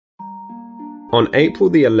On April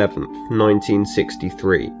the 11th,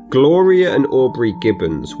 1963, Gloria and Aubrey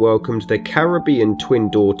Gibbons welcomed their Caribbean twin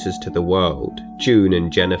daughters to the world, June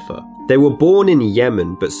and Jennifer. They were born in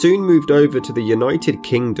Yemen but soon moved over to the United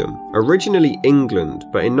Kingdom, originally England,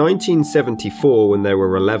 but in 1974 when they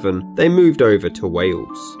were 11, they moved over to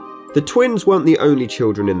Wales. The twins weren't the only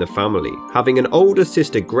children in the family, having an older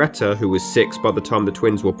sister Greta who was 6 by the time the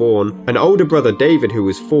twins were born, an older brother David who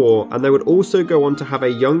was 4, and they would also go on to have a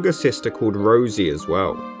younger sister called Rosie as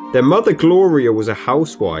well. Their mother Gloria was a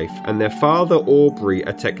housewife and their father Aubrey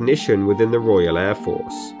a technician within the Royal Air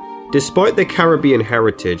Force. Despite their Caribbean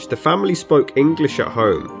heritage, the family spoke English at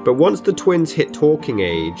home, but once the twins hit talking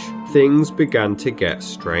age, things began to get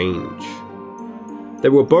strange. They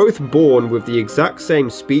were both born with the exact same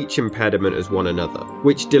speech impediment as one another,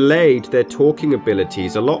 which delayed their talking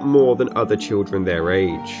abilities a lot more than other children their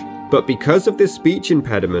age. But because of this speech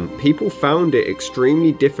impediment, people found it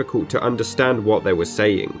extremely difficult to understand what they were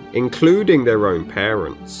saying, including their own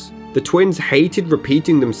parents. The twins hated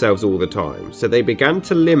repeating themselves all the time, so they began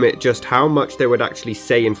to limit just how much they would actually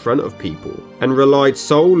say in front of people, and relied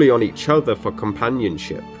solely on each other for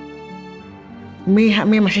companionship. Me and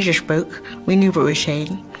my sister spoke, we knew what we were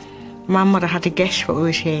saying. My mother had to guess what we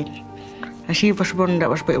were saying, and she was the one that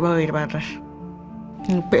was a bit worried about us.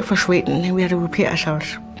 A bit frustrating, we had to repeat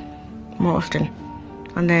ourselves more often.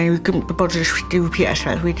 And then we couldn't be bothered to repeat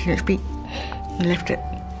ourselves, we didn't speak. We left it.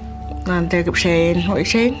 And they kept saying, what are you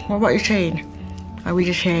saying? What are you saying? And we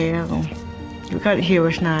just say, you can't hear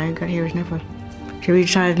us now, you can't hear us never. So we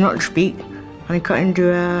decided not to speak, and it got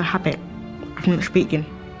into a habit of not speaking.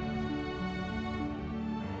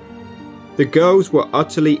 The girls were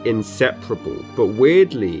utterly inseparable, but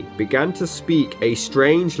weirdly began to speak a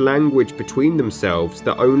strange language between themselves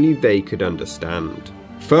that only they could understand.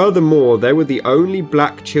 Furthermore, they were the only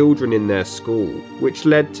black children in their school, which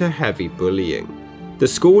led to heavy bullying. The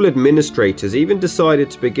school administrators even decided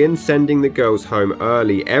to begin sending the girls home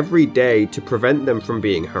early every day to prevent them from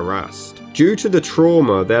being harassed. Due to the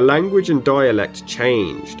trauma, their language and dialect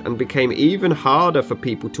changed and became even harder for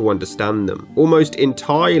people to understand them, almost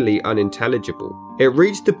entirely unintelligible. It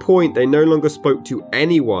reached the point they no longer spoke to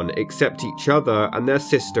anyone except each other and their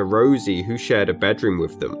sister Rosie, who shared a bedroom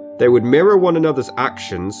with them. They would mirror one another's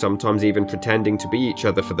actions, sometimes even pretending to be each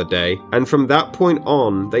other for the day, and from that point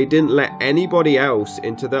on, they didn't let anybody else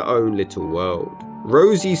into their own little world.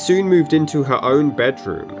 Rosie soon moved into her own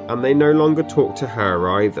bedroom, and they no longer talked to her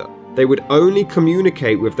either. They would only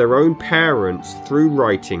communicate with their own parents through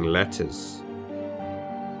writing letters.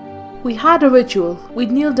 We had a ritual. We'd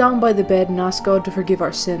kneel down by the bed and ask God to forgive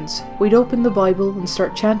our sins. We'd open the Bible and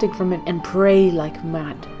start chanting from it and pray like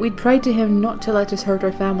mad. We'd pray to Him not to let us hurt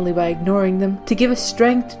our family by ignoring them, to give us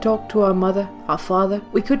strength to talk to our mother, our father.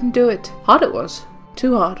 We couldn't do it. Hard it was.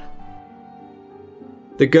 Too hard.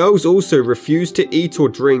 The girls also refused to eat or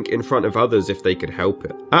drink in front of others if they could help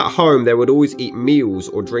it. At home, they would always eat meals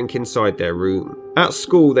or drink inside their room. At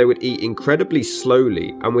school, they would eat incredibly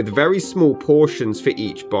slowly and with very small portions for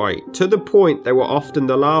each bite, to the point they were often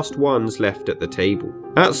the last ones left at the table.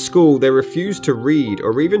 At school, they refused to read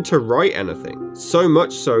or even to write anything, so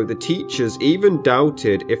much so the teachers even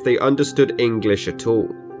doubted if they understood English at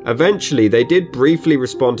all. Eventually, they did briefly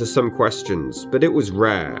respond to some questions, but it was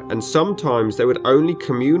rare, and sometimes they would only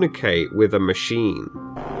communicate with a machine.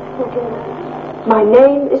 My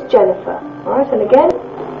name is Jennifer. Alright, and again?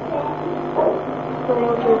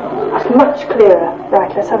 That's much clearer.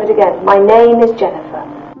 Right, let's have it again. My name is Jennifer.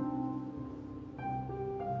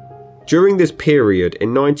 During this period,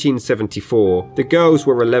 in 1974, the girls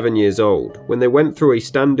were 11 years old when they went through a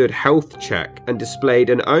standard health check and displayed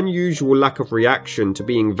an unusual lack of reaction to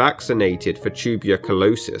being vaccinated for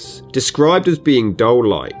tuberculosis, described as being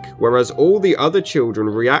doe-like, whereas all the other children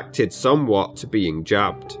reacted somewhat to being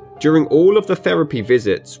jabbed. During all of the therapy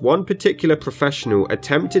visits, one particular professional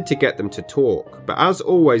attempted to get them to talk, but as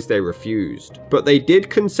always they refused. But they did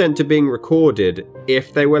consent to being recorded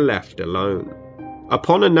if they were left alone.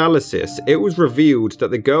 Upon analysis, it was revealed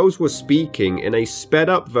that the girls were speaking in a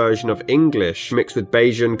sped-up version of English mixed with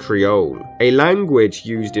Bajan Creole, a language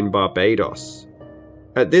used in Barbados.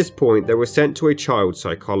 At this point, they were sent to a child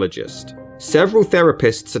psychologist. Several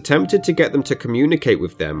therapists attempted to get them to communicate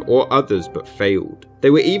with them or others but failed.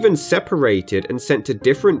 They were even separated and sent to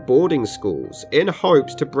different boarding schools in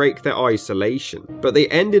hopes to break their isolation, but they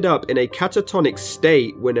ended up in a catatonic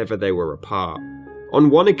state whenever they were apart. On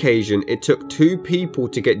one occasion, it took 2 people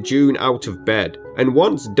to get June out of bed, and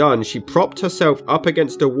once done, she propped herself up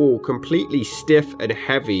against a wall completely stiff and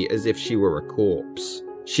heavy as if she were a corpse.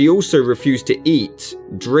 She also refused to eat,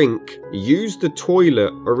 drink, use the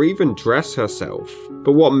toilet, or even dress herself.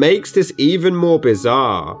 But what makes this even more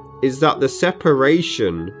bizarre is that the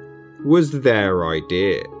separation was their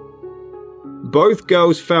idea. Both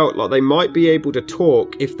girls felt like they might be able to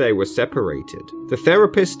talk if they were separated. The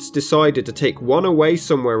therapists decided to take one away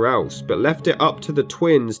somewhere else, but left it up to the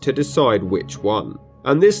twins to decide which one.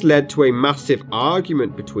 And this led to a massive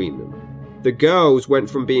argument between them. The girls went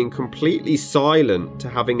from being completely silent to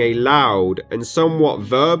having a loud and somewhat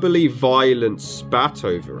verbally violent spat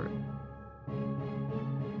over it.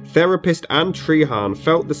 Therapist Anne Trehan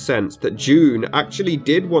felt the sense that June actually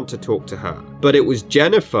did want to talk to her, but it was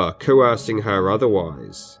Jennifer coercing her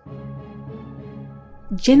otherwise.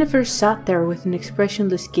 Jennifer sat there with an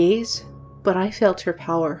expressionless gaze, but I felt her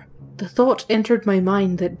power. The thought entered my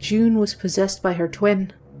mind that June was possessed by her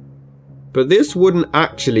twin. But this wouldn't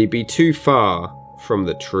actually be too far from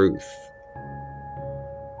the truth.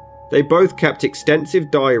 They both kept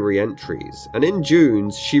extensive diary entries, and in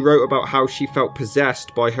June's she wrote about how she felt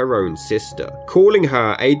possessed by her own sister, calling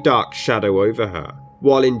her a dark shadow over her.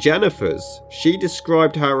 While in Jennifer's, she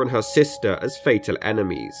described her and her sister as fatal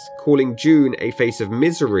enemies, calling June a face of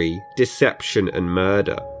misery, deception and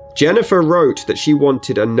murder. Jennifer wrote that she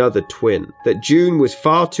wanted another twin, that June was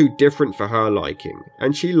far too different for her liking,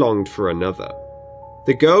 and she longed for another.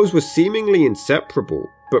 The girls were seemingly inseparable,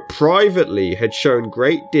 but privately had shown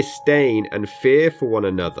great disdain and fear for one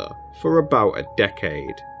another for about a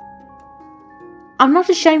decade. I'm not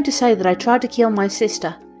ashamed to say that I tried to kill my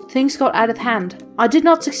sister. Things got out of hand. I did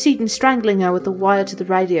not succeed in strangling her with the wire to the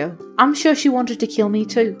radio. I'm sure she wanted to kill me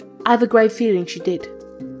too. I have a grave feeling she did.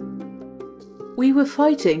 We were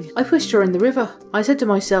fighting. I pushed her in the river. I said to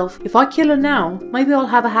myself, if I kill her now, maybe I'll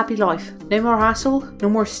have a happy life. No more hassle, no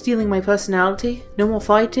more stealing my personality, no more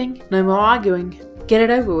fighting, no more arguing. Get it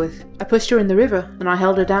over with. I pushed her in the river and I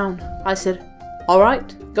held her down. I said,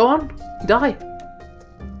 alright, go on, die.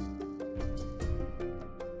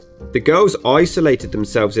 The girls isolated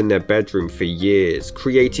themselves in their bedroom for years,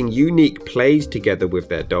 creating unique plays together with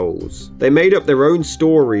their dolls. They made up their own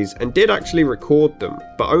stories and did actually record them,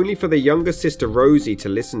 but only for their younger sister Rosie to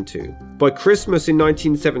listen to. By Christmas in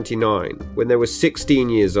 1979, when they were 16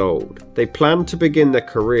 years old, they planned to begin their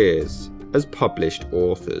careers as published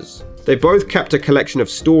authors. They both kept a collection of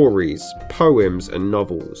stories, poems and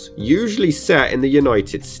novels, usually set in the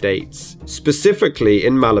United States, specifically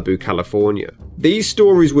in Malibu, California. These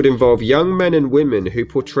stories would involve young men and women who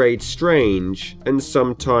portrayed strange and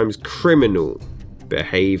sometimes criminal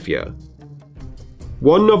behaviour.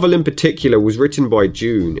 One novel in particular was written by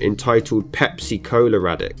June, entitled Pepsi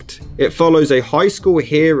Cola Addict. It follows a high school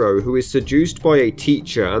hero who is seduced by a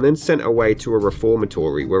teacher and then sent away to a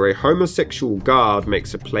reformatory where a homosexual guard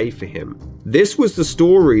makes a play for him. This was the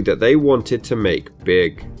story that they wanted to make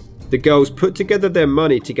big. The girls put together their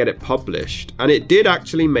money to get it published, and it did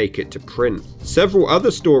actually make it to print. Several other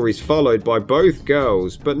stories followed by both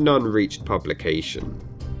girls, but none reached publication.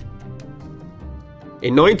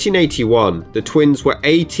 In 1981, the twins were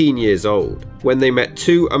 18 years old when they met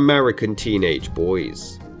two American teenage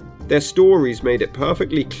boys. Their stories made it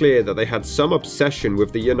perfectly clear that they had some obsession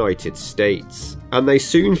with the United States, and they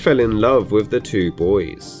soon fell in love with the two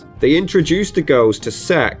boys. They introduced the girls to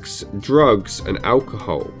sex, drugs, and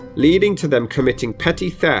alcohol, leading to them committing petty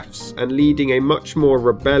thefts and leading a much more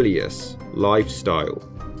rebellious lifestyle.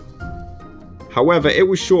 However, it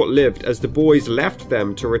was short-lived as the boys left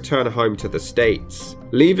them to return home to the States,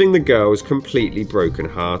 leaving the girls completely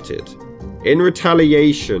broken-hearted. In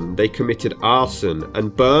retaliation, they committed arson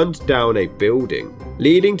and burned down a building,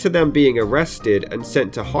 leading to them being arrested and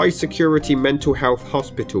sent to high-security mental health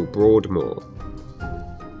hospital Broadmoor.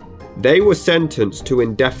 They were sentenced to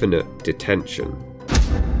indefinite detention.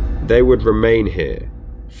 They would remain here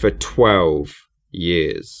for 12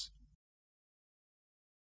 years.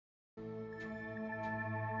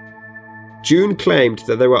 June claimed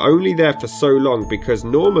that they were only there for so long because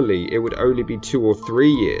normally it would only be 2 or 3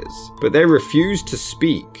 years, but they refused to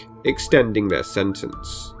speak, extending their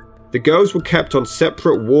sentence. The girls were kept on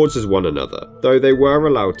separate wards as one another, though they were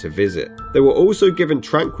allowed to visit. They were also given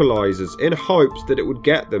tranquilizers in hopes that it would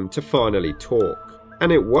get them to finally talk.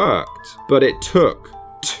 And it worked, but it took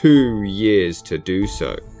 2 years to do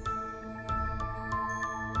so.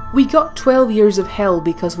 We got 12 years of hell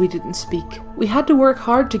because we didn't speak. We had to work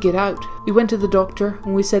hard to get out. We went to the doctor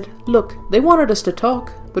and we said, look, they wanted us to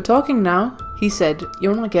talk, but talking now, he said,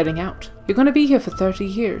 you're not getting out. You're going to be here for 30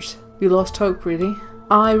 years. We lost hope, really.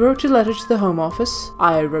 I wrote a letter to the Home Office.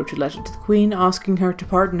 I wrote a letter to the Queen asking her to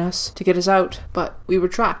pardon us, to get us out, but we were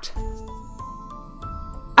trapped.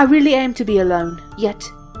 I really aim to be alone, yet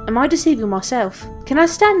Am I deceiving myself? Can I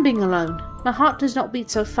stand being alone? My heart does not beat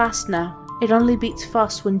so fast now. It only beats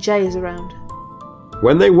fast when Jay is around.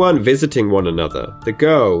 When they weren't visiting one another, the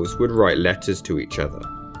girls would write letters to each other.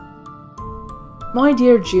 My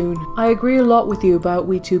dear June, I agree a lot with you about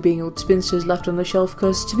we two being old spinsters left on the shelf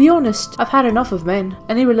because, to be honest, I've had enough of men.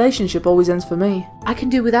 Any relationship always ends for me. I can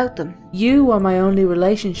do without them. You are my only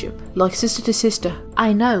relationship, like sister to sister.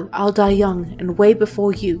 I know I'll die young and way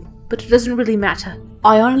before you, but it doesn't really matter.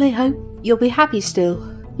 I only hope you'll be happy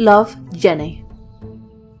still. Love, Jenny.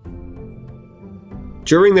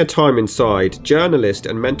 During their time inside, journalist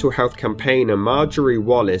and mental health campaigner Marjorie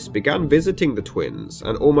Wallace began visiting the twins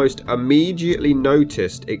and almost immediately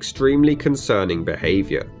noticed extremely concerning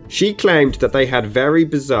behaviour. She claimed that they had very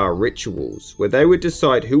bizarre rituals where they would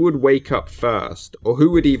decide who would wake up first or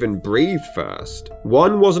who would even breathe first.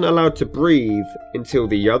 One wasn't allowed to breathe until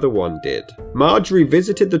the other one did. Marjorie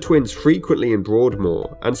visited the twins frequently in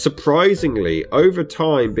Broadmoor and surprisingly over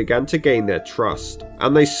time began to gain their trust,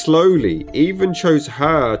 and they slowly even chose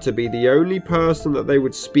her to be the only person that they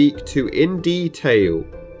would speak to in detail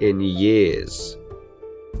in years.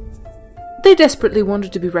 They desperately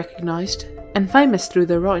wanted to be recognised and famous through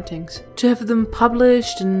their writings, to have them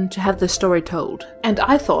published and to have their story told. And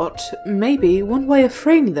I thought maybe one way of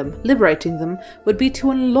freeing them, liberating them, would be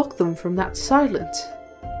to unlock them from that silence.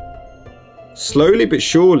 Slowly but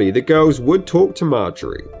surely, the girls would talk to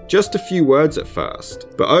Marjorie, just a few words at first,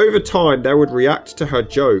 but over time they would react to her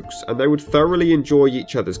jokes and they would thoroughly enjoy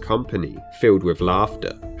each other's company, filled with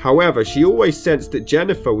laughter. However, she always sensed that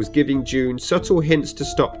Jennifer was giving June subtle hints to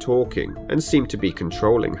stop talking and seemed to be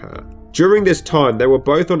controlling her. During this time, they were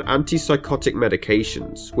both on antipsychotic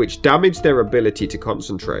medications, which damaged their ability to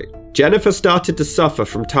concentrate. Jennifer started to suffer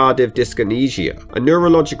from tardive dyskinesia, a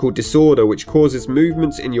neurological disorder which causes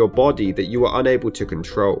movements in your body that you are unable to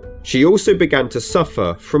control. She also began to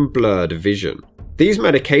suffer from blurred vision. These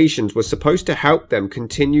medications were supposed to help them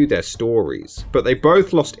continue their stories, but they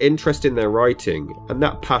both lost interest in their writing, and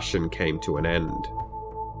that passion came to an end.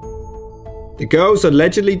 The girls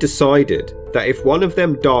allegedly decided that if one of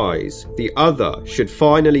them dies, the other should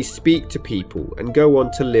finally speak to people and go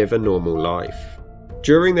on to live a normal life.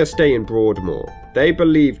 During their stay in Broadmoor, they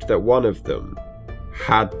believed that one of them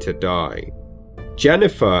had to die.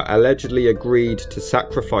 Jennifer allegedly agreed to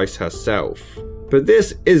sacrifice herself, but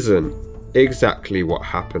this isn't exactly what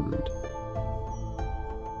happened.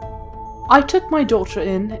 I took my daughter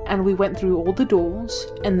in and we went through all the doors,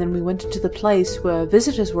 and then we went into the place where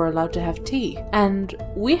visitors were allowed to have tea, and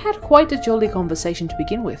we had quite a jolly conversation to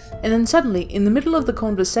begin with. And then suddenly, in the middle of the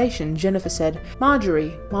conversation, Jennifer said,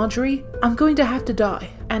 Marjorie, I'm going to have to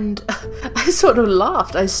die." And I sort of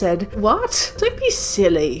laughed. I said, "What? Don't be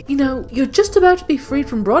silly. You know, you're just about to be freed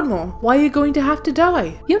from Broadmoor. Why are you going to have to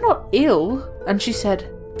die? You're not ill." And she said,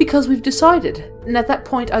 "Because we've decided." And at that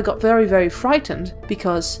point I got very, very frightened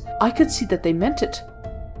because I could see that they meant it.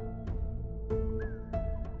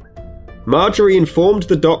 Marjorie informed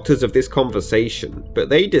the doctors of this conversation, but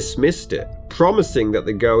they dismissed it, promising that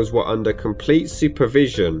the girls were under complete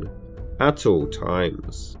supervision at all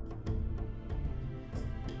times.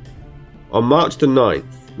 On March the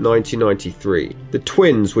 9th, 1993, the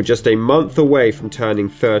twins were just a month away from turning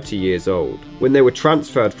 30 years old when they were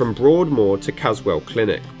transferred from Broadmoor to Caswell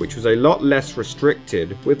Clinic, which was a lot less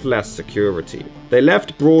restricted with less security. They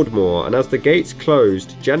left Broadmoor, and as the gates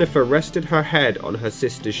closed, Jennifer rested her head on her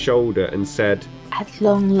sister's shoulder and said, "At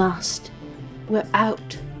long last, we're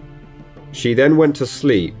out." She then went to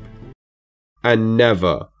sleep and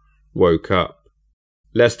never woke up.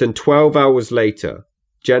 Less than 12 hours later,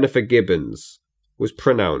 Jennifer Gibbons was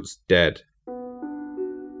pronounced dead.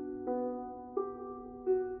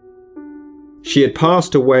 She had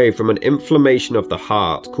passed away from an inflammation of the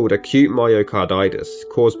heart called acute myocarditis,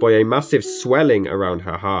 caused by a massive swelling around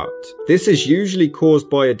her heart. This is usually caused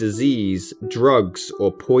by a disease, drugs,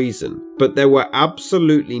 or poison, but there were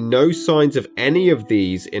absolutely no signs of any of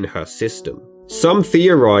these in her system. Some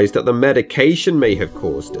theorised that the medication may have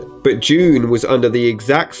caused it, but June was under the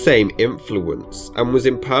exact same influence and was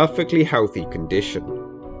in perfectly healthy condition.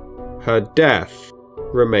 Her death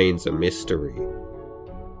remains a mystery.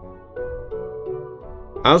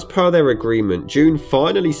 As per their agreement, June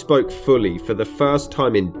finally spoke fully for the first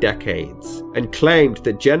time in decades and claimed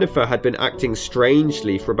that Jennifer had been acting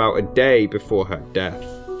strangely for about a day before her death.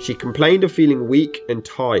 She complained of feeling weak and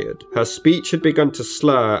tired. Her speech had begun to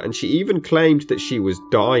slur, and she even claimed that she was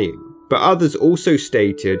dying. But others also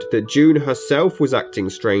stated that June herself was acting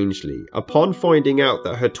strangely upon finding out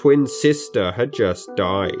that her twin sister had just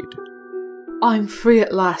died. "I'm free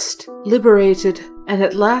at last, liberated, and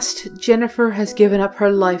at last Jennifer has given up her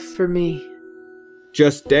life for me."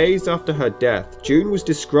 Just days after her death, June was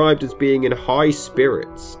described as being in high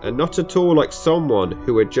spirits and not at all like someone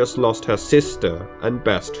who had just lost her sister and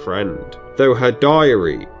best friend, though her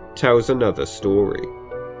diary tells another story.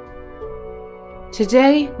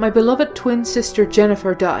 Today, my beloved twin sister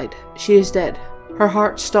Jennifer died. She is dead. Her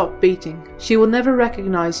heart stopped beating. She will never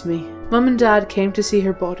recognize me. Mum and Dad came to see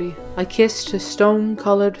her body. I kissed his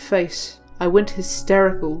stone-coloured face. I went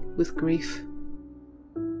hysterical with grief.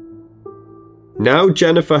 Now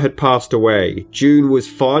Jennifer had passed away, June was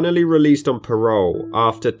finally released on parole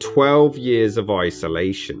after 12 years of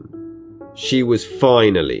isolation. She was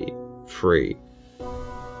finally free.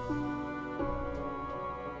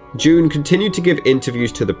 June continued to give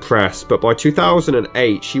interviews to the press, but by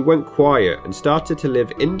 2008 she went quiet and started to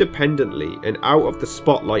live independently and out of the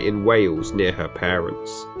spotlight in Wales near her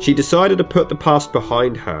parents. She decided to put the past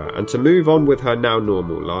behind her and to move on with her now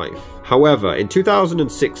normal life. However, in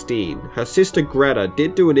 2016, her sister Greta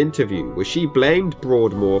did do an interview where she blamed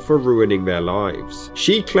Broadmoor for ruining their lives.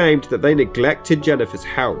 She claimed that they neglected Jennifer's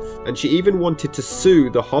health, and she even wanted to sue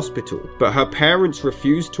the hospital, but her parents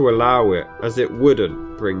refused to allow it as it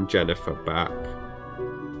wouldn't bring Jennifer back.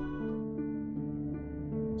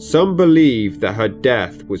 Some believe that her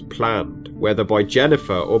death was planned, whether by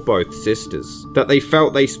Jennifer or both sisters, that they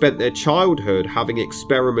felt they spent their childhood having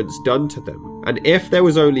experiments done to them, and if there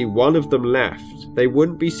was only one of them left, they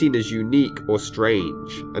wouldn't be seen as unique or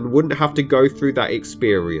strange, and wouldn't have to go through that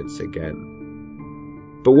experience again.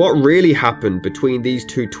 But what really happened between these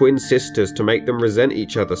two twin sisters to make them resent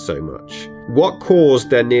each other so much? What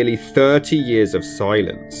caused their nearly 30 years of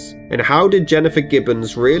silence? And how did Jennifer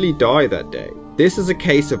Gibbons really die that day? This is a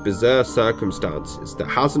case of bizarre circumstances that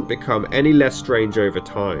hasn't become any less strange over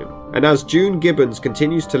time. And as June Gibbons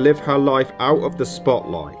continues to live her life out of the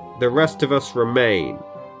spotlight, the rest of us remain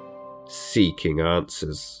seeking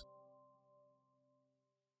answers.